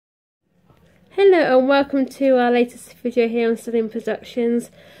Hello and welcome to our latest video here on Steelbook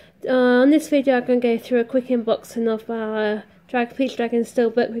Productions. On this video I'm going to go through a quick unboxing of our Peach Dragon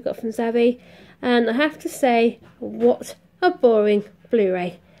Steelbook we got from Zabby, and I have to say, what a boring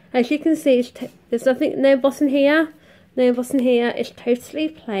Blu-ray. As you can see, there's no embossing here, it's totally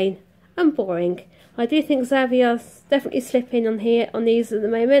plain and boring. I do think Zabby are definitely slipping on these at the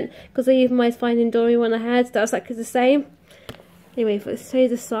moment, because even my Finding Dory one I had, that was exactly the same. Anyway, if I show you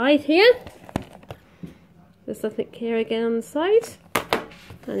the side here, there's nothing here again on the side,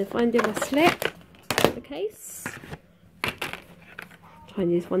 and if I do a slip the case, try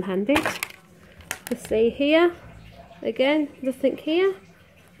and use one-handed, you see here again nothing here,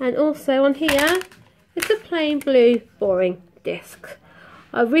 and also on here it's a plain blue boring disc.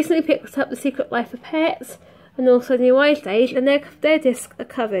 I've recently picked up The Secret Life of Pets and also New Ice Age, and their discs are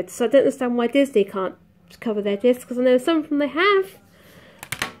covered, so I don't understand why Disney can't cover their discs, because I know some of them they have.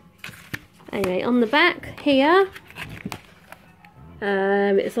 Anyway, on the back here,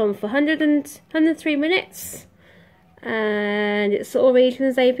 it's on for 103 minutes, and it's all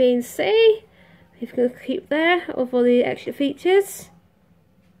regions A, B and C. If you can keep there, of all the extra features,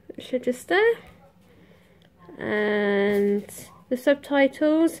 which are just there. And the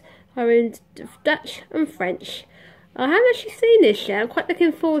subtitles are in Dutch and French. I haven't actually seen this yet. I'm quite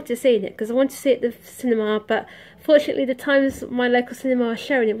looking forward to seeing it, because I want to see it at the cinema, but fortunately the times my local cinema are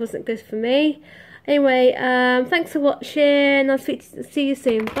showing it wasn't good for me. Anyway, thanks for watching. I'll see you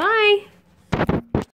soon. Bye!